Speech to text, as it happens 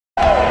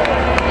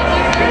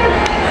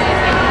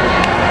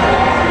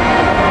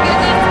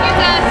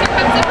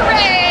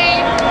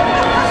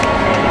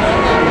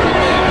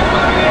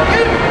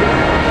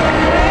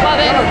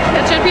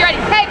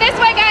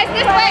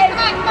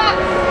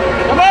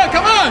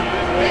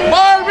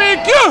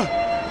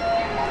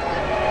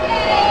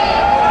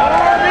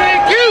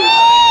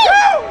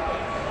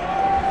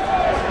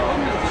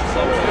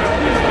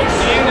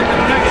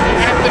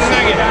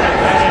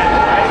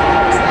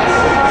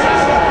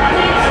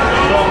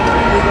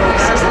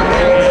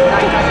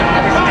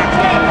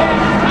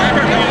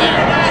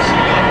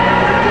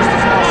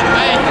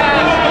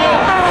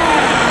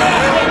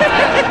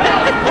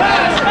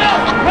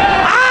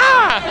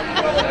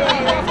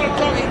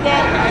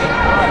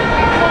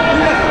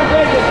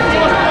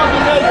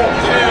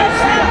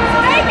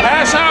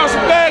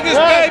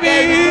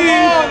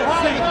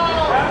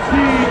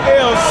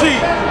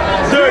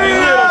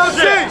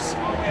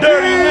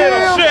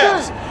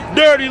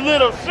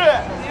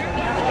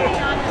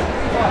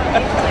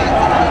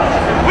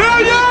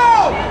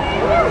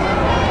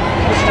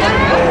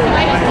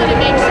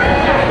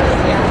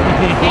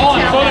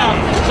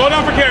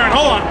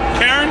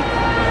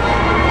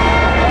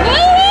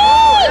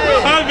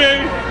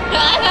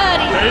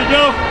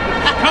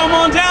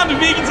on down to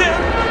BBQTV.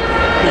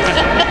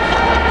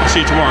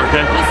 See you tomorrow,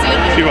 okay? We'll see you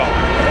later. You all.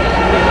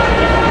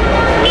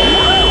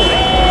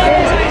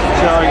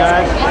 Sorry,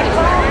 guys.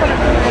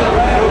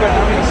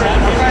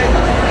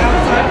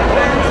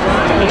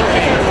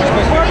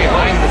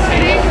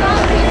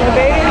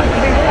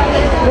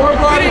 More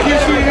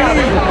BBQ TV!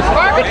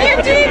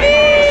 BBQ TV!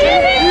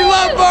 We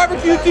love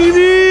BBQ TV!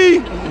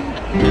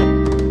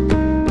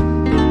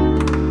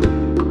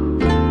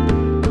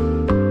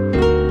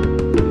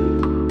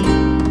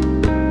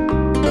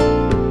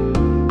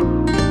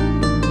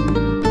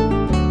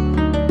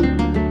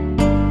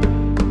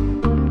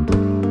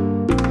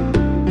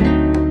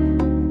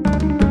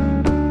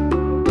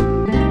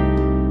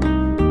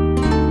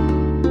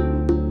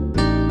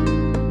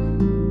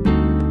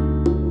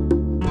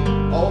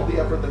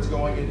 That's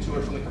going into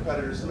it from the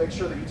competitors to make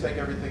sure that you take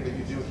everything that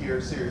you do here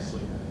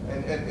seriously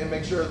and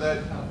make sure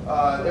that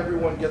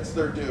everyone gets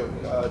their due.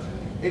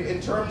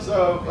 In terms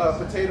of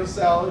potato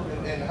salad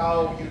and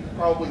how you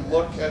probably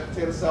look at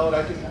potato salad,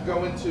 I can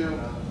go into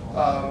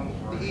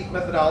the EAT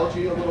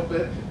methodology a little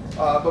bit,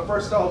 but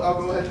first I'll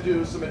go ahead and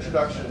do some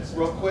introductions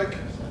real quick.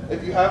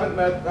 If you haven't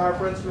met our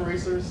friends from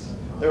Reese's,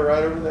 they're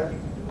right over there.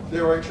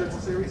 They're wearing shirts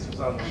that say Reese's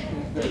on them.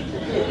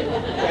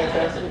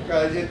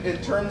 Fantastic. In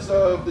terms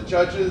of the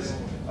judges,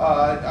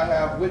 I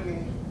have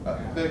Whitney,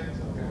 Vic,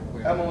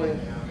 Emily,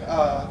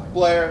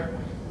 Blair,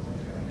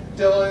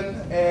 Dylan,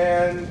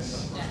 and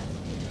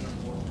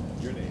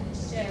Your name.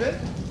 Vic?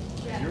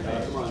 Your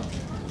name. Come on.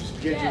 Just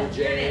get you a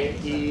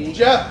J-E.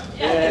 Jeff.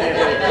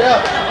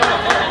 Jeff.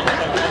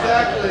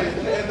 Exactly.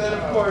 And then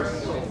of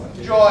course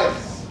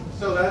Joyce.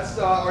 So that's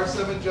our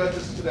 7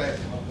 judges today.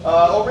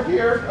 Over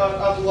here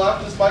on the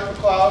left is Mike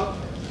McLeod,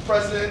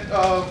 president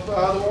of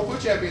the World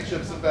Food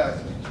Championships, in fact.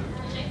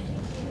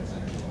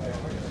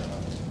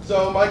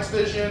 So Mike's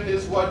vision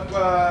is what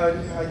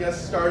I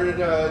guess started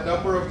a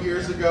number of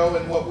years ago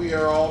and what we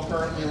are all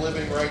currently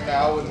living right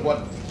now and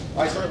what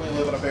I certainly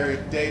live on a very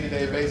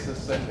day-to-day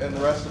basis and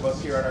the rest of us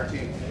here on our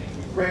team.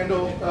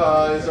 Randall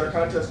is our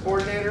contest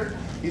coordinator.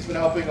 He's been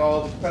helping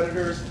all the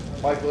competitors.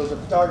 Michael is a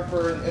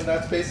photographer, and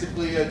that's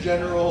basically a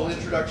general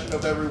introduction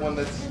of everyone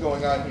that's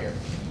going on here.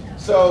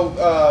 So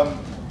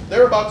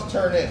they're about to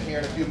turn in here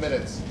in a few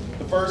minutes.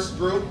 The first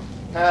group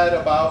had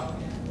about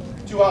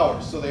 2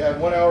 hours. So they had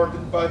 1 hour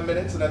and 5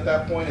 minutes, and at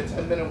that point a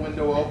 10-minute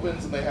window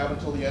opens, and they have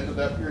until the end of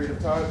that period of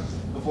time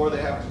before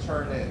they have to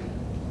turn in.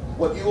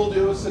 What you will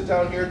do is sit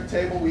down here at the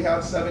table. We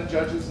have 7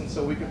 judges, and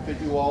so we can fit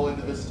you all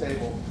into this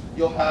table.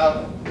 You'll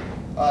have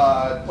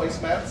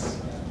placemats,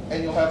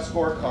 and you'll have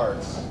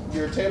scorecards.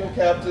 Your table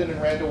captain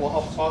and Randall will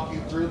help talk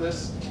you through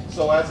this.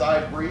 So as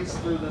I breeze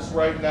through this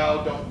right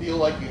now, don't feel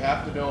like you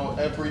have to know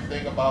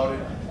everything about it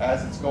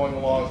as it's going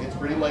along. It's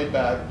pretty laid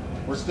back.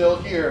 We're still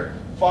here.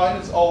 Fun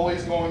is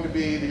always going to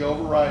be the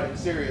overriding,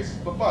 serious,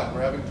 but fun.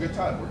 We're having a good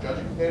time. We're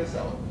judging potato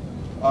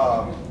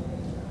salad.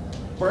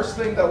 First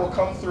thing that will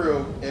come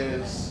through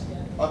is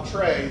a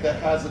tray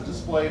that has a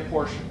display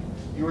portion.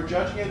 You are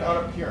judging it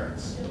on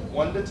appearance.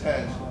 1 to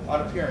 10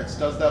 on appearance.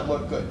 Does that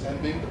look good?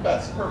 10 being the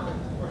best, perfect.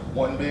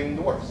 1 being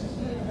the worst.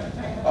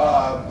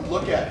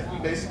 Look at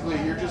it. Basically,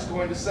 you're just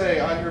going to say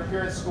on your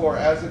appearance score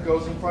as it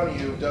goes in front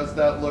of you, does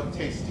that look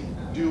tasty?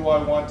 Do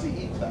I want to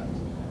eat that?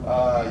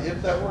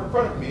 If that were in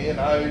front of me and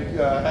I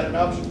had an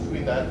option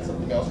between that and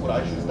something else, would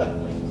I choose that?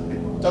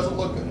 It doesn't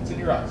look good. It's in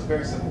your eyes.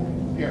 Very simple.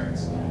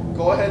 Appearance.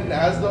 Go ahead and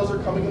as those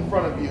are coming in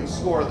front of you,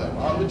 score them.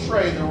 On the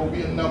tray, there will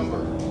be a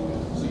number.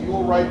 So you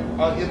will write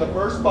in the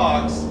first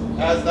box,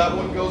 as that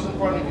one goes in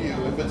front of you,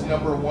 if it's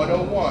number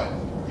 101,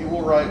 you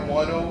will write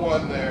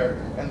 101 there,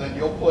 and then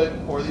you'll put,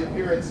 for the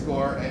appearance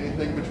score,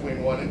 anything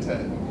between 1 and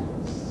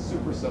 10.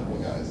 Super simple,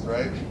 guys,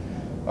 right?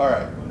 All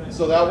right.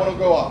 So that one will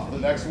go off. The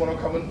next one will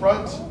come in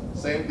front.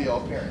 Same deal,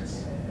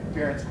 appearance.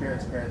 Appearance.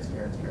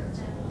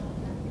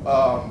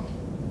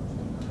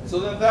 So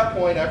then at that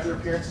point, after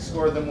appearance is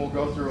scored, then we'll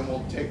go through and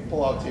we'll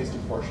pull out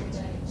tasting portions.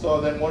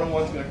 So then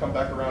 101 is going to come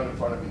back around in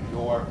front of you.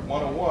 You'll mark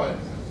 101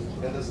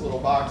 in this little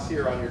box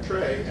here on your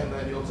tray, and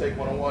then you'll take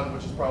 101,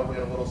 which is probably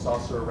in a little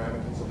saucer or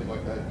ramekin, something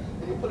like that,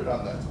 and you'll put it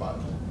on that spot.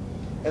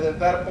 And then at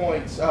that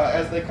point,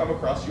 as they come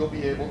across, you'll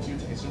be able to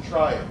taste and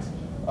try it.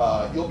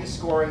 You'll be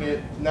scoring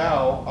it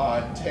now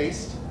on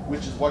taste,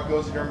 which is what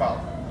goes in your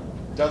mouth.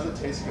 Does it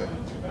taste good?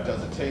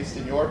 Does it taste,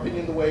 in your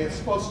opinion, the way it's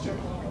supposed to?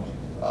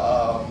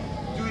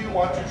 Do you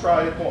want to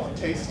try it more?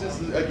 Taste is,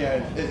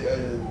 again,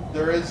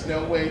 there is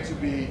no way to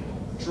be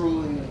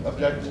truly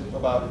objective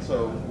about it,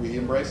 so we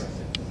embrace it.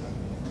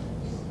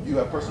 You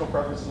have personal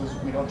preferences.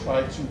 We don't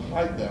try to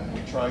hide them.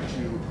 We try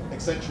to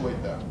accentuate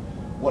them.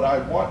 What I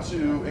want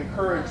to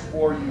encourage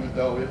for you,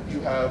 though, if you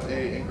have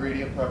an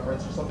ingredient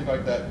preference or something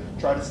like that,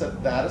 try to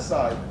set that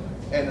aside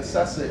and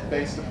assess it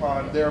based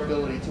upon their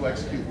ability to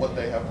execute what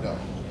they have done.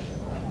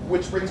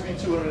 Which brings me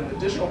to an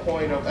additional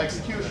point of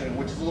execution,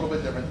 which is a little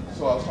bit different.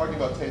 So I was talking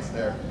about taste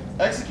there.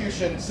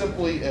 Execution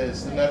simply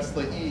is, and that's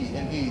the E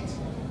in eat,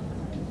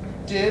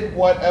 did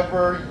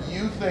whatever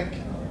you think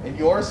in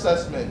your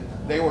assessment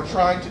they were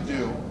trying to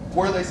do,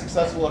 were they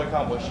successful at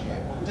accomplishing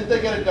it? Did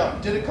they get it done?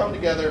 Did it come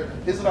together?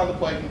 Is it on the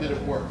plate and did it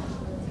work?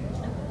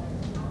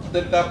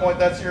 then at that point,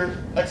 that's your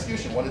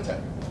execution, 1 to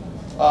 10.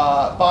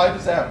 5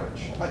 is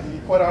average.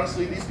 Quite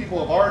honestly, these people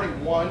have already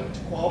won to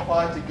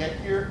qualify to get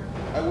here.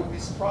 I would be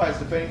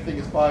surprised if anything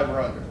is 5 or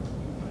under.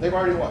 They've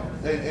already won.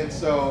 And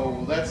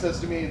so that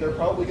says to me they're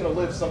probably going to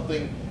live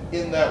something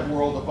in that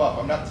world above.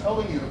 I'm not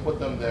telling you to put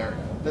them there.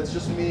 That's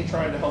just me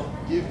trying to help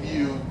give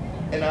you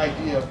an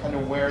idea of kind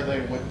of where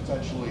they would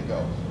potentially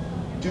go.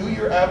 Do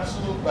your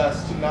absolute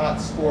best to not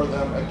score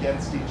them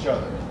against each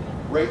other.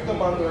 Rate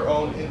them on their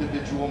own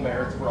individual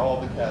merits for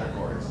all the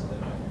categories.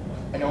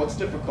 I know it's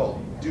difficult.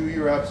 Do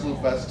your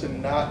absolute best to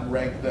not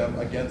rank them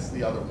against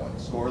the other one.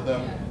 Score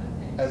them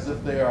as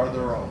if they are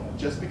their own.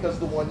 Just because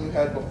the one you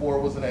had before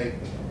was an 8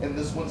 and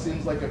this one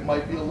seems like it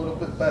might be a little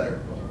bit better,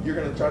 you're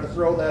going to try to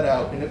throw that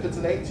out. And if it's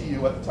an 8 to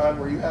you at the time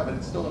where you have it,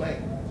 it's still an 8.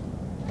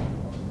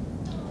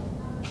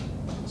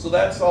 So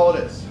that's all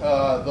it is.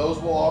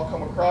 Those will all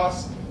come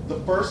across. The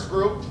first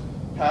group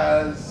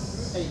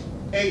has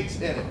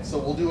 8 in it. So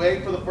we'll do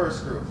 8 for the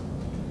first group.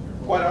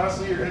 Quite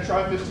honestly, you're going to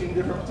try 15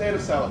 different potato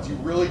salads. You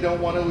really don't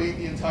want to eat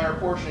the entire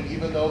portion,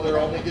 even though they're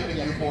only giving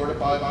you 4 to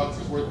 5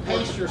 ounces worth of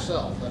portion. Pace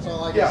yourself. That's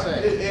all I can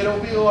say. It'll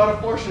be a lot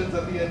of portions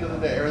at the end of the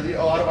day, or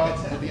a lot of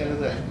ounces at the end of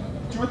the day.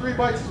 2 or 3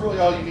 bites is really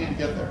all you need to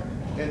get there.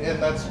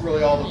 And that's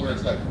really all that we're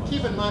expecting.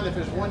 Keep in mind, if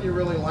there's one you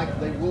really like,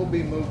 they will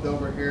be moved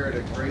over here at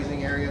a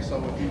grazing area.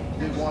 So if you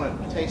do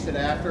want to taste it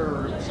after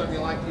or something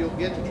you like, you'll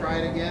get to try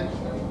it again.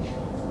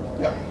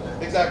 Yeah,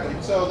 exactly.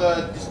 So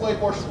the display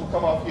portions will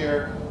come off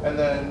here, and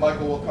then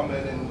Michael will come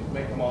in and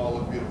make them all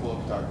look beautiful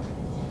in photography.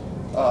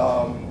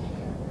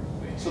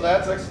 So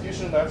that's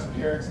execution, that's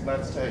appearance, and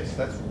that's taste.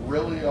 That's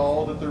really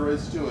all that there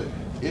is to it.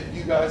 If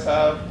you guys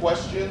have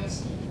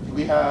questions,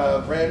 we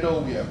have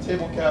Randall, we have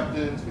table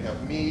captains, we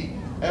have me.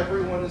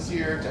 Everyone is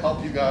here to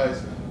help you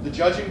guys. The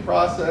judging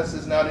process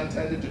is not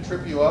intended to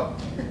trip you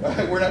up.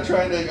 We're not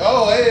trying to,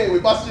 oh, hey, we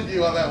busted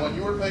you on that one.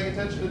 You were paying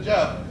attention to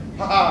Jeff.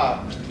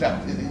 Ha-ha. No,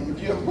 if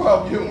you have a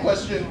problem, you have a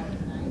question,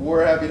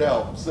 we're happy to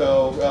help.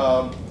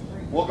 So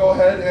we'll go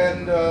ahead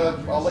and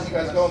I'll let you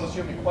guys go unless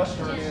you have any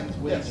questions.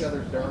 With each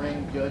other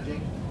during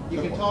judging.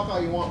 You can talk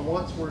all you want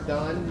once we're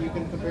done. You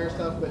can compare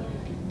stuff, but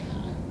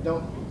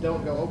don't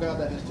go, oh God,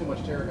 that has too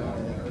much tarragon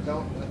in it. Or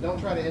don't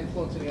try to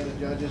influence any other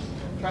judges.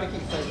 Try to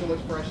keep facial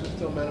expressions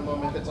to a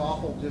minimum. If it's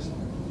awful, just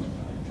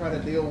try to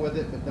deal with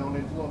it, but don't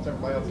influence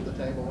everybody else at the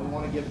table. We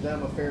want to give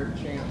them a fair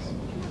chance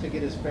to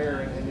get as fair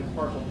and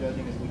impartial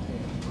judging as we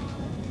can.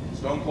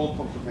 Stone cold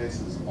poker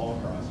faces all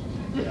across.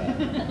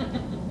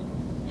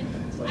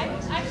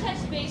 I've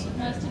touched base with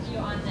most of you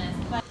on this,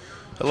 but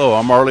Hello,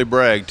 I'm Arlie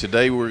Bragg.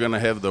 Today we're going to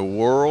have the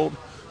World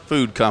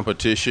Food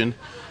Competition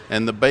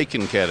and the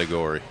bacon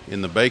category.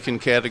 In the bacon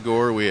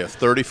category, we have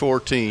 34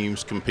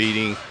 teams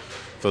competing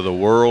for the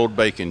World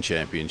Bacon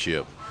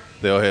Championship.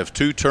 They'll have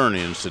 2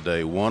 turn-ins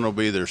today. One will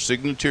be their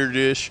signature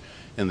dish,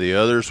 and the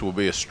others will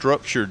be a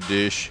structured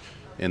dish,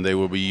 and they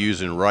will be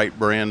using Wright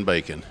brand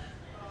bacon.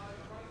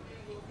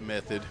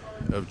 Method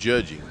of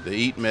judging. The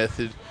eat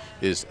method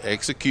is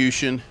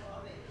execution,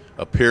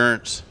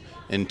 appearance,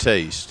 and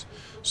taste.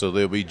 So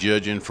they'll be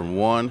judging from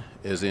 1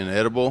 as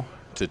inedible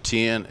to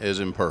 10 as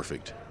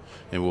imperfect.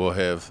 And we'll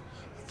have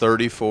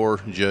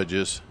 34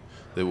 judges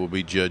that will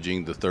be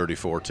judging the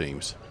 34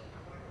 teams.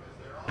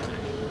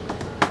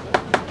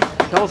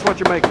 Tell us what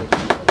you're making.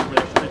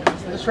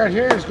 This right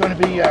here is going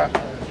to be,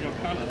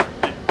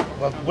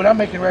 well, what I'm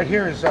making right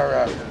here is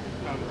our,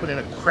 put in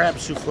a crab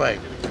souffle.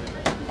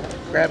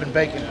 Crab and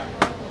bacon.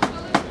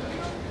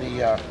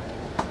 It's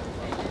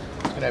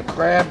going to have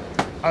crab,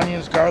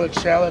 onions, garlic,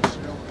 shallots,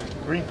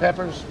 green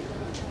peppers,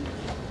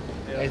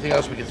 anything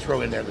else we can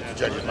throw in there that the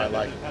judges might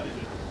like.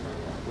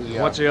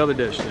 What's the other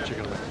dish that you're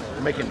going to make?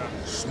 We're making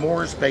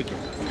s'mores bacon.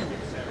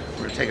 We're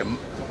going to take a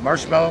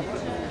marshmallow,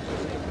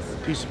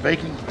 a piece of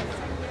bacon,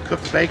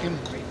 cook the bacon.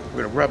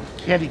 We're going to rub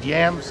candied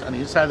yams on the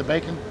inside of the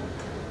bacon,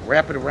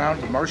 wrap it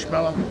around the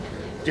marshmallow,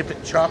 dip it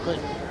in chocolate,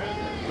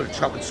 put a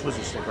chocolate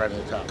swizzle stick right on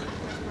the top.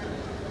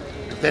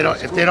 If they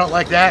don't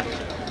like that,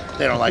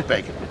 they don't like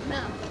bacon.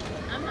 no,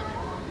 I'm not.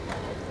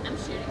 I'm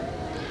shooting.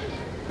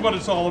 What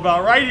it's all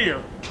about right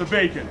here, the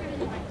bacon,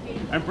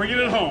 and bringing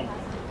it home.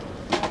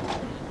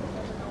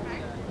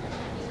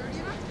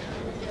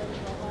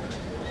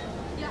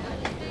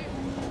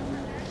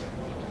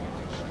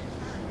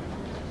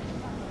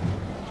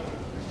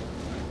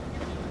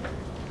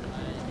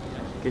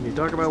 Can you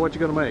talk about what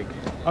you're going to make?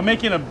 I'm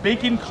making a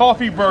bacon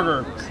coffee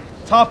burger,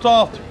 topped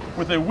off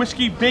with a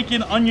whiskey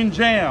bacon onion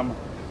jam,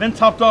 then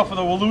topped off with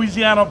a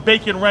Louisiana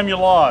bacon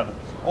remoulade,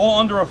 all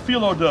under a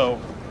phyllo dough.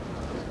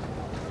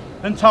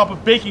 Then top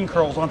with bacon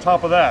curls on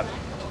top of that.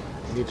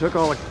 And you took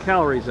all the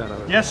calories out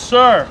of it. Yes,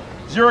 sir.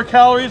 0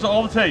 calories,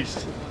 all the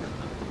taste.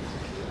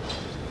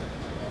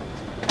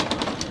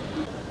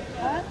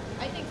 I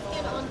think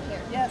skin on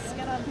pears. Yes,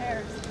 skin on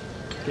pears.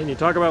 Can you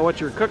talk about what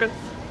you're cooking?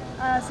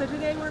 So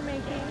today we're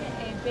making a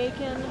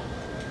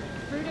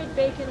fruited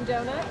bacon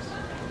donut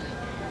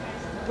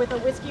with a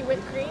whiskey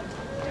whipped cream.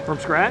 From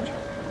scratch?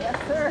 Yes,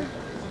 sir.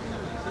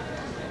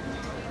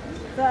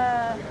 It's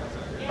a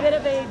bit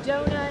of a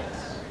donut,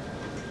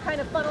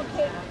 kind of funnel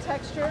cake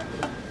texture.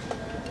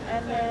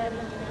 and then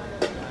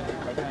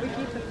we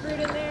keep the fruit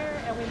in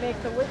there, and we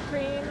make the whipped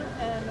cream,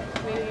 and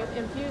we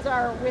infuse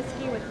our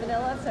whiskey with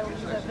vanilla, so we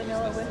use a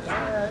vanilla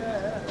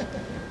whiskey.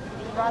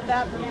 Brought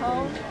that from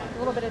home. A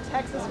little bit of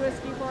Texas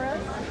whiskey for us.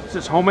 Is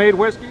this homemade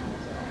whiskey?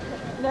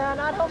 No,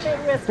 not homemade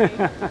whiskey.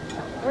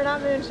 We're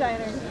not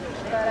moonshiners,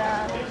 but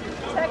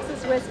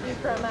Texas whiskey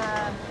from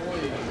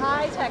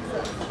High,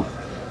 Texas.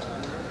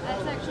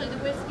 That's actually the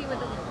whiskey with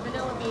the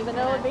vanilla bean.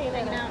 Vanilla bean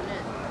hanging in it. out in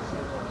it.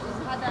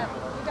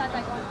 We got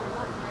that going for a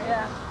month, right?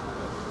 Yeah.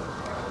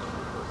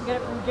 We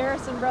get it from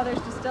Garrison Brothers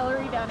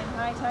Distillery down in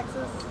High,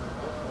 Texas.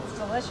 It's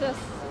delicious.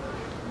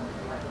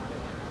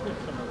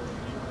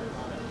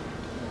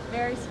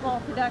 Very small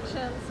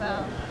production,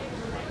 so.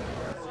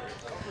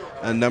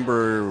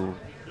 Number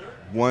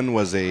one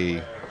was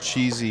a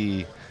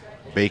cheesy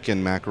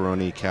bacon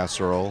macaroni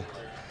casserole.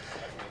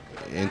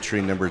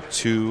 Entry number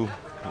 2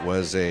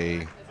 was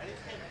a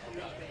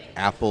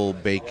apple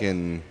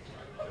bacon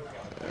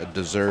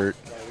dessert,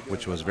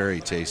 which was very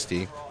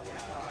tasty.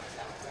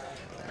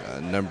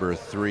 Number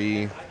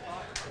 3.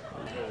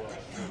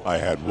 I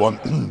had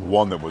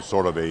one that was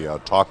sort of a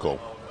taco.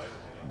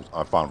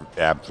 I found it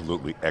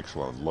absolutely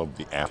excellent. Loved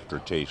the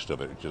aftertaste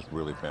of it. It's just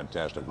really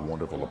fantastic,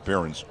 wonderful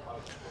appearance.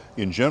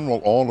 In general,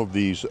 all of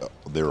these,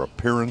 their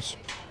appearance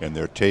and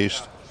their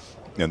taste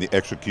and the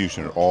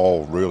execution are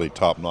all really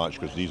top-notch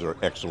because these are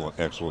excellent,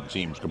 excellent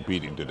teams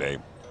competing today.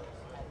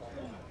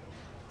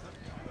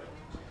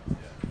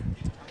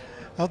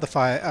 Of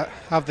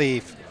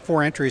the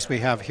 4 entries we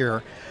have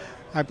here,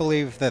 I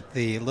believe that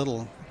the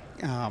little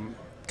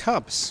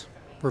cups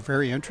were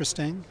very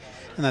interesting,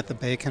 and that the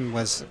bacon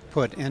was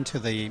put into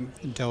the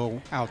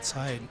dough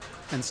outside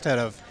instead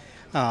of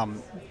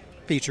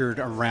featured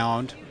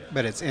around,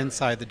 but it's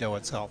inside the dough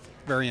itself.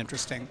 Very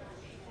interesting.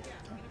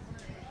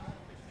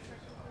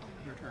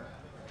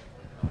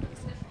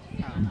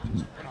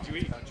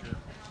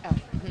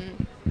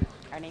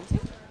 Our name's who?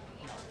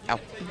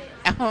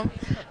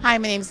 Hi,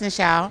 my name's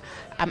Nichelle.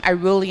 I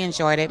really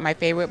enjoyed it. My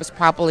favorite was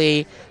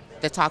probably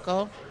the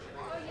taco.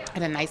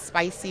 And a nice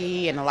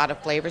spicy and a lot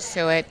of flavors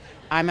to it.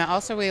 I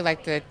also really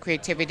like the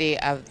creativity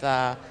of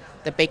the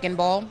bacon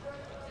bowl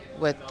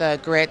with the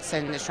grits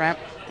and the shrimp.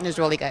 It was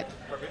really good.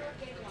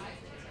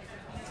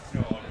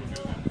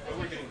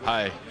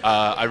 Hi,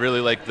 I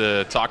really liked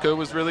the taco.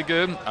 Was really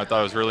good. I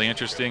thought it was really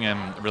interesting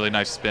and a really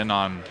nice spin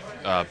on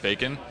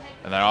bacon.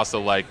 And I also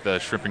liked the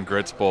shrimp and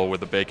grits bowl with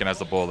the bacon as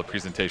the bowl. The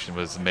presentation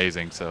was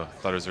amazing, so I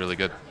thought it was really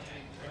good.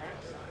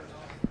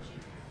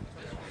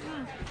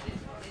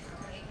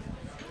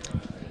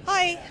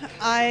 Hi,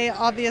 I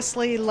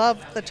obviously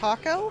loved the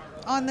taco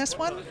on this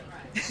one.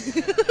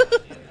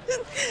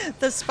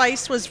 The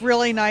spice was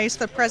really nice.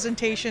 The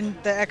presentation,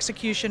 the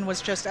execution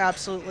was just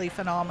absolutely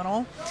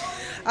phenomenal.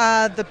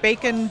 The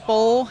bacon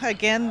bowl,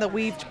 again, the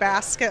weaved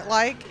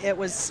basket-like, it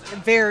was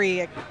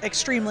very,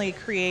 extremely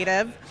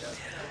creative.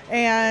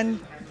 And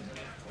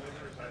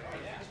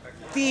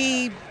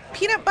the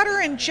peanut butter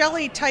and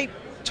jelly type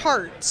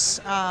tarts,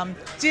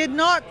 did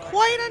not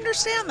quite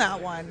understand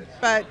that one,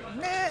 but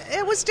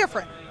it was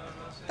different.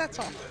 That's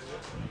all.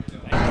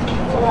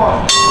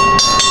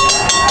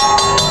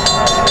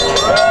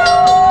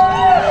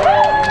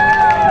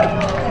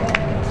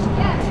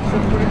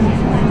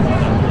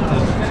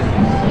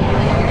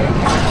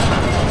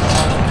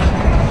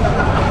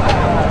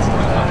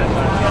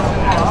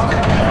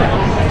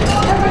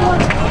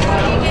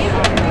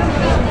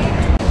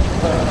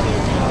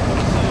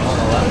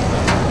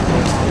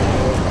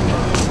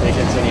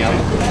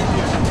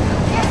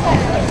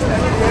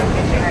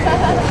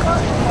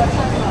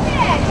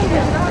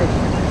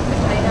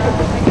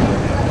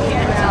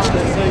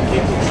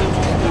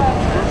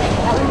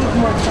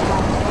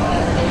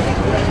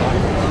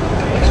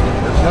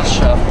 Let's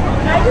shove. All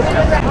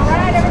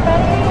right,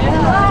 everybody.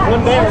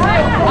 One day. I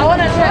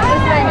want to try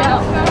this thing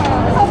out.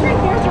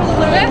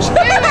 Let's do it.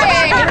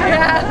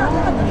 Yeah.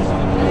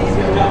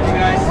 Good job, you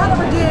guys. Now that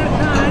we're doing it,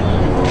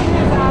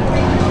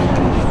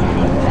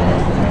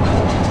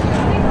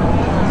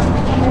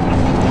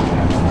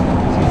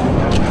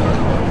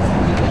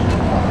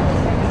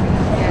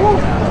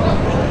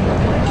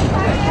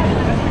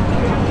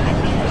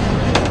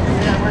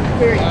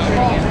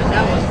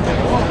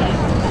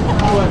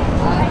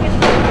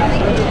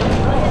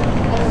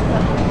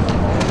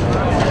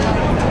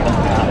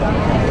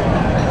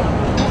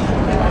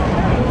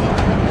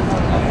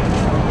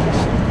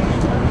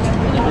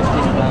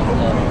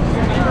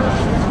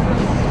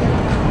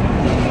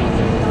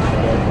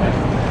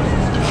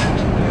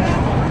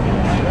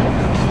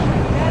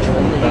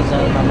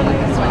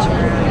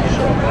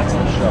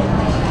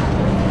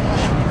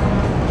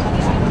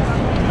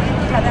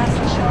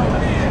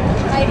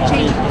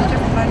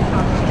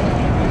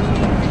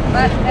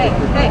 But hey,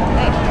 hey,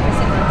 hey.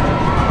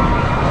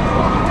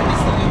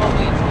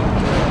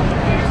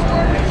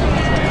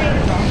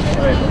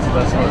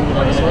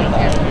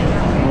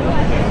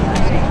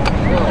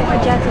 My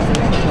jet is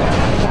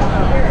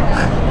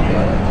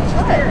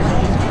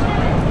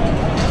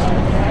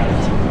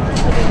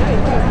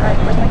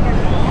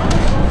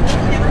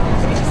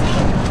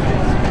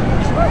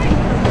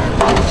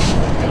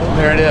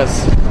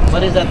Yes.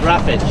 What is that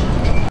roughage?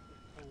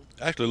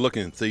 Actually,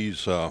 looking at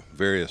these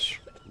various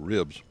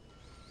ribs,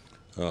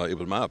 it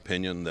was my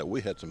opinion that we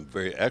had some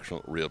very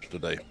excellent ribs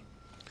today.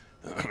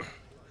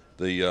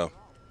 In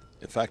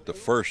fact, the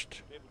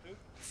first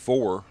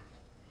four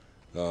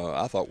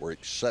I thought were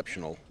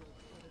exceptional.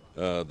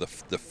 The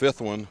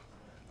fifth one,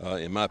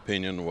 in my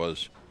opinion,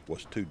 was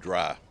too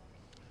dry,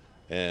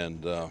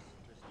 and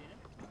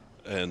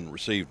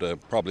received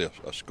probably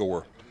a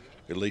score,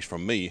 at least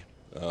from me,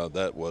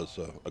 that was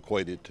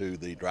equated to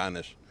the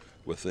dryness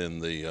within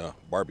the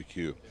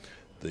barbecue.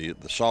 The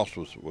sauce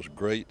was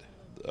great.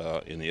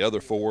 In the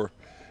other four,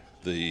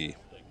 the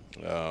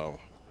rub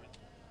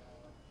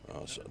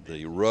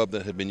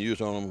that had been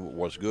used on them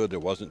was good.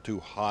 It wasn't too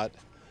hot,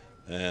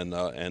 and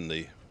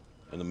the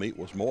meat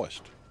was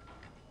moist.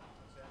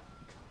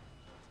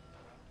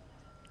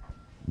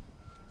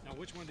 Now,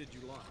 which one did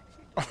you like?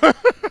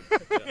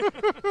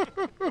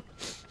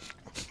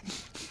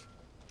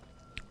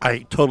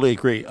 I totally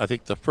agree. I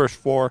think the first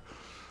four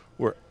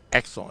were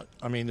excellent.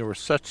 I mean, there were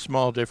such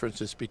small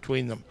differences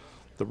between them.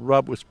 The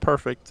rub was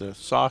perfect. The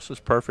sauce was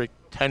perfect.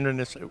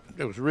 Tenderness,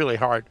 it was really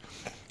hard.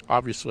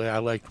 Obviously, I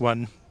liked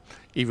one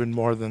even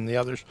more than the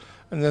others.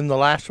 And then the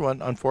last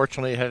one,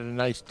 unfortunately, had a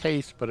nice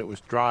taste, but it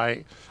was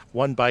dry.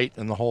 One bite,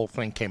 and the whole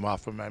thing came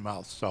off of my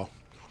mouth. So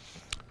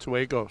it's the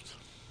way it goes.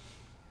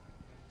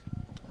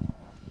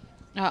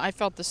 I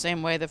felt the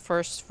same way. The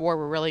first four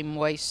were really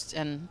moist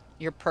and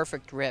your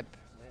perfect rib.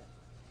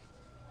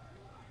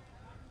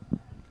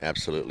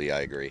 Absolutely,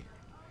 I agree.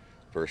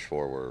 First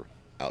four were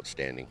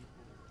outstanding.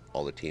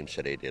 All the teams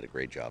today did a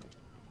great job.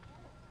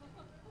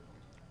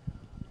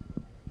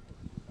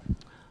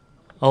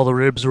 All the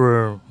ribs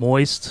were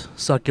moist,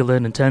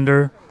 succulent, and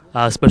tender,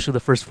 especially the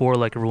first four,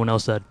 like everyone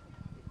else said.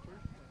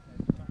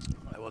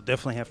 I will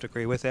definitely have to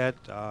agree with that.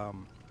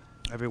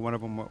 Every one of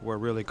them were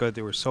really good.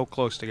 They were so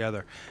close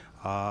together.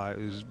 It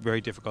was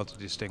very difficult to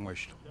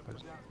distinguish.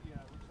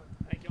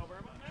 Thank you all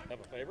very much.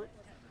 Have a favorite?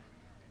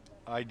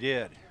 I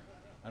did.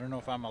 I don't know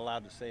if I'm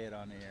allowed to say it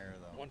on the air,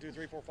 though. 1, 2,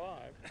 3, 4,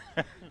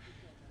 5.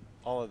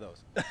 All of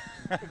those.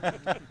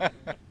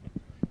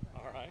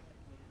 All right.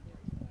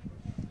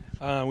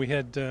 We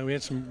had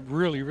some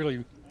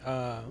really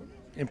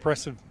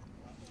impressive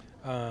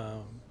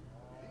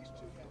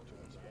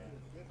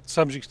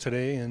subjects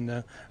today,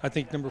 and I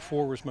think number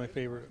 4 was my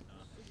favorite.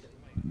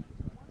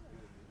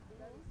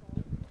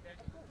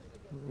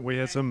 We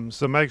had some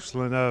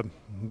excellent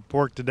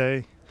pork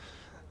today.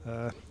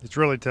 It's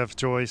really a tough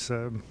choice.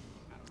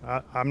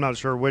 I'm not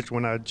sure which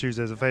one I'd choose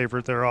as a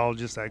favorite. They're all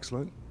just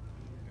excellent.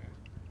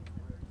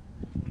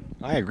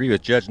 I agree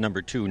with Judge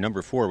number 2.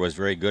 Number 4 was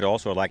very good.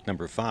 Also, I liked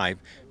number 5.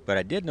 But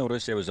I did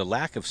notice there was a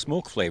lack of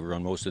smoke flavor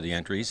on most of the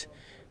entries,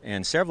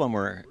 and several of them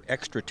were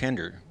extra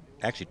tender,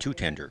 actually too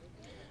tender.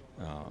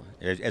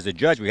 As a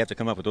judge, we have to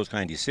come up with those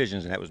kind of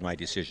decisions, and that was my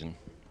decision.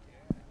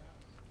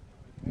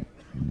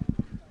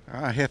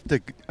 I have to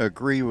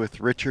agree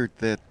with Richard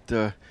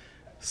that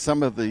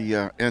some of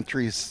the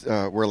entries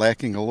were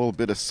lacking a little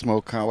bit of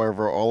smoke.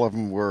 However, all of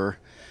them were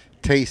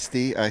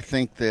tasty. I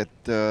think that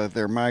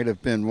there might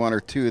have been 1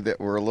 or 2 that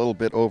were a little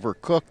bit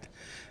overcooked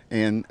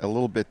and a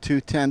little bit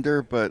too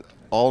tender, but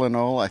all in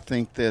all, I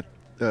think that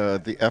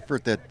the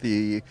effort that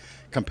the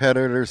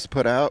competitors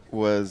put out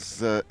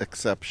was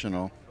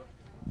exceptional.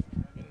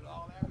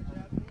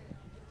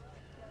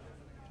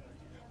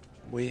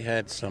 We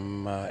had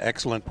some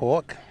excellent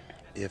pork.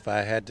 If I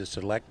had to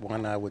select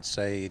one, I would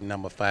say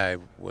number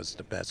 5 was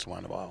the best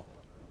one of all.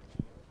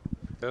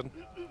 Good.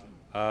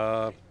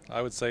 I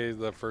would say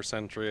the first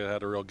entry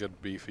had a real good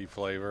beefy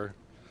flavor,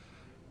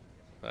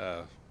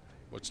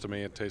 which to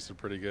me it tasted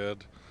pretty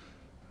good.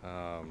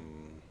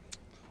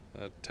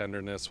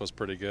 Tenderness was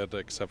pretty good,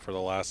 except for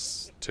the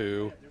last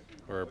 2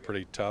 were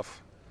pretty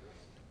tough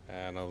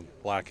and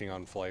lacking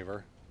on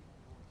flavor.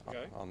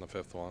 Okay. On the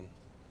 5th one.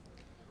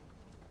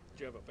 Do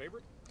you have a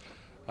favorite?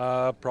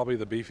 Probably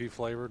the beefy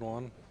flavored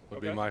one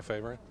would be my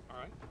favorite. All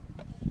right.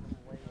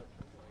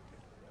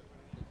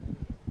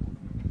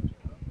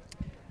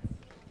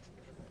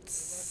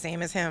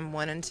 Same as him,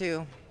 1 and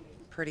 2,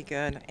 pretty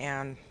good,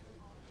 and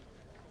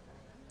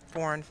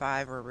 4 and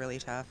 5 were really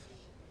tough.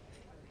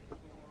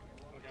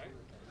 Okay.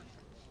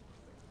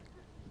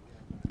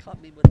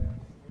 Caught me with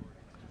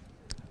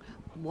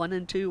 1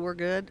 and 2 were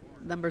good.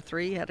 Number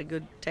 3 had a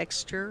good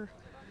texture.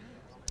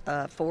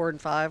 4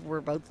 and 5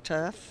 were both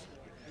tough.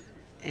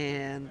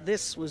 And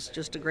this was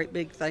just a great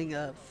big thing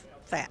of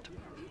fat.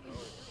 Hey,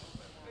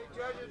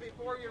 judges,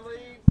 before you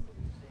leave,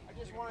 I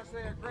just want to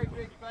say a great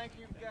big thank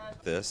you, guys.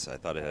 This, I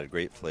thought it had a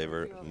great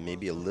flavor,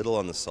 maybe a little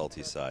on the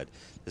salty side.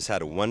 This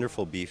had a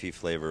wonderful beefy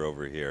flavor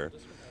over here.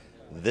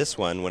 This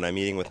one, when I'm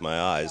eating with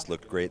my eyes,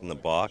 looked great in the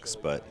box,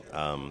 but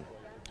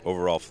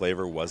overall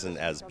flavor wasn't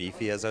as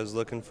beefy as I was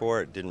looking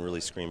for. It didn't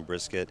really scream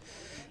brisket,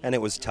 and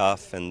it was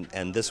tough,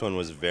 and this one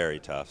was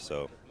very tough.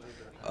 So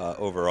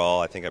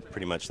overall, I think I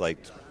pretty much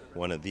liked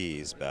one of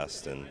these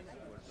best, and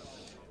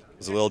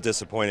was a little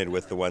disappointed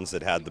with the ones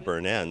that had the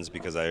burn ends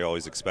because I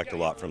always expect a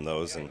lot from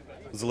those, and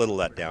was a little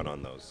let down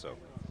on those. So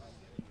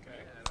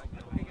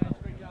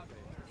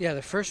Yeah,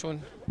 the first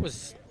one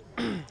was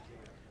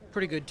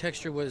pretty good.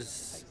 Texture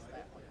was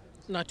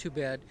not too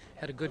bad.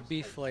 Had a good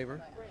beef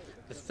flavor.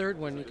 The third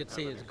one you could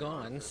see is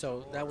gone,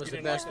 so that was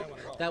the best.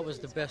 That was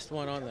the best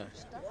one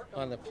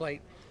on the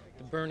plate.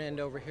 The burn end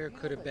over here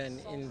could have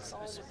been in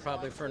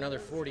probably for another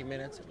 40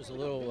 minutes. It was a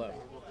little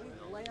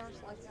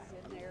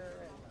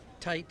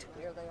tight,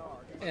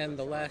 and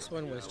the last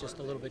one was just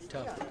a little bit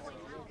tough.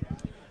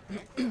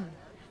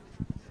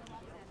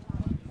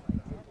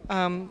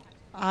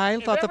 I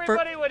thought if the first.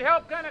 everybody would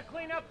help kind of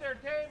clean up their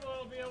table,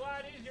 it'll be a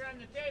lot easier on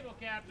the table,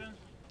 Captain.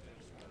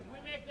 If we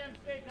make them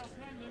stay till 10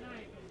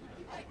 tonight.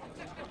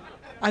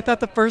 I thought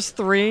the first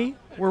three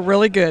were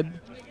really good.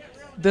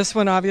 This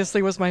one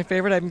obviously was my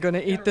favorite. I'm going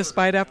to eat this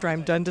bite after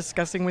I'm done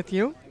discussing with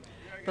you.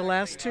 The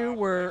last two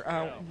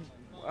were,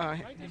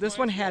 this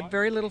one had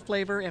very little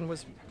flavor and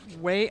was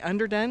way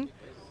underdone.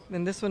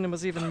 And this one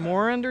was even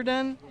more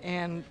underdone,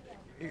 and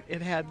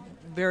it had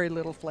very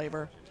little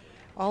flavor.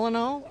 All in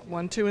all,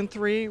 1, 2, and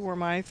 3 were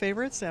my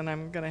favorites, and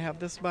I'm going to have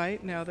this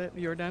bite now that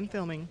you're done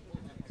filming.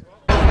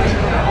 Who's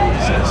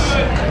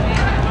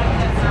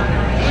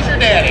your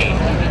daddy?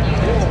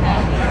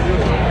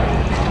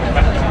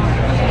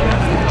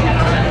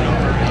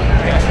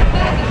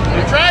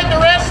 You tried the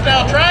rest,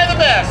 now try the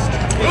best.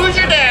 Who's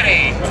your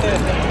daddy?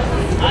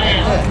 I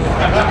am.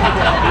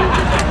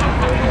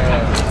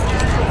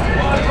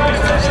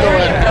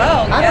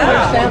 I don't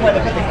understand why they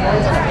put the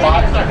clothes on the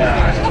box like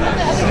that.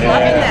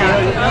 Loving that.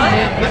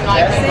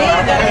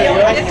 See,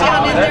 it's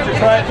down in there.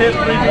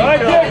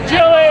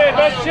 Chili,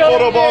 best chili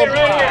right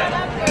here.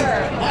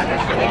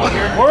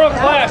 World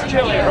class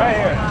chili right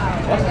here.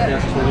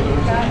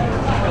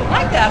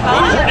 Like that,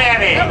 huh? Who's your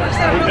daddy?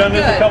 We've done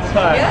this a couple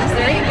times. Yes,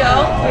 there you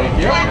go.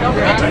 Don't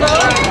forget to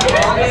vote.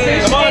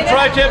 Come on,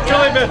 tri-tip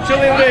chili, best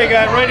chili of the day,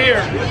 guy, right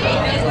here. This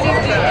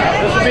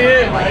will be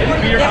it. This will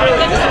be your chili.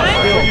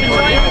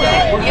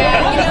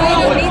 Yeah,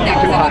 you don't need that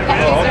because I'm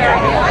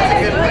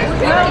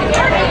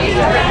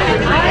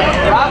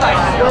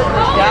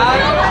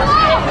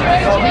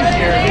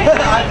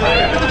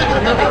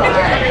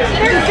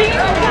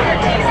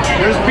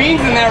There's beans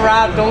in there,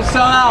 Rob. Don't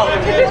sell out.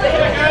 She's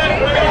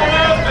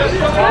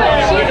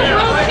a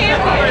world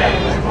champion.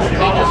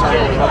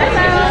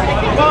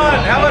 Come on,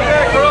 how about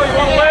that, girl? You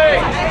want a leg?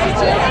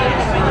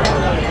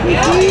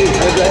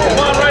 Come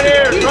on, right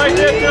here.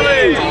 Tri-tip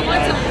chili.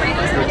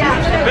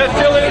 Best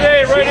chili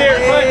today, right here.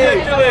 Tri-tip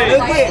chili.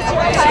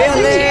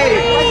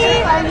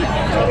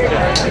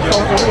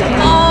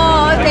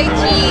 Oh, they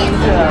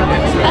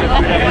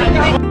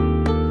cheese.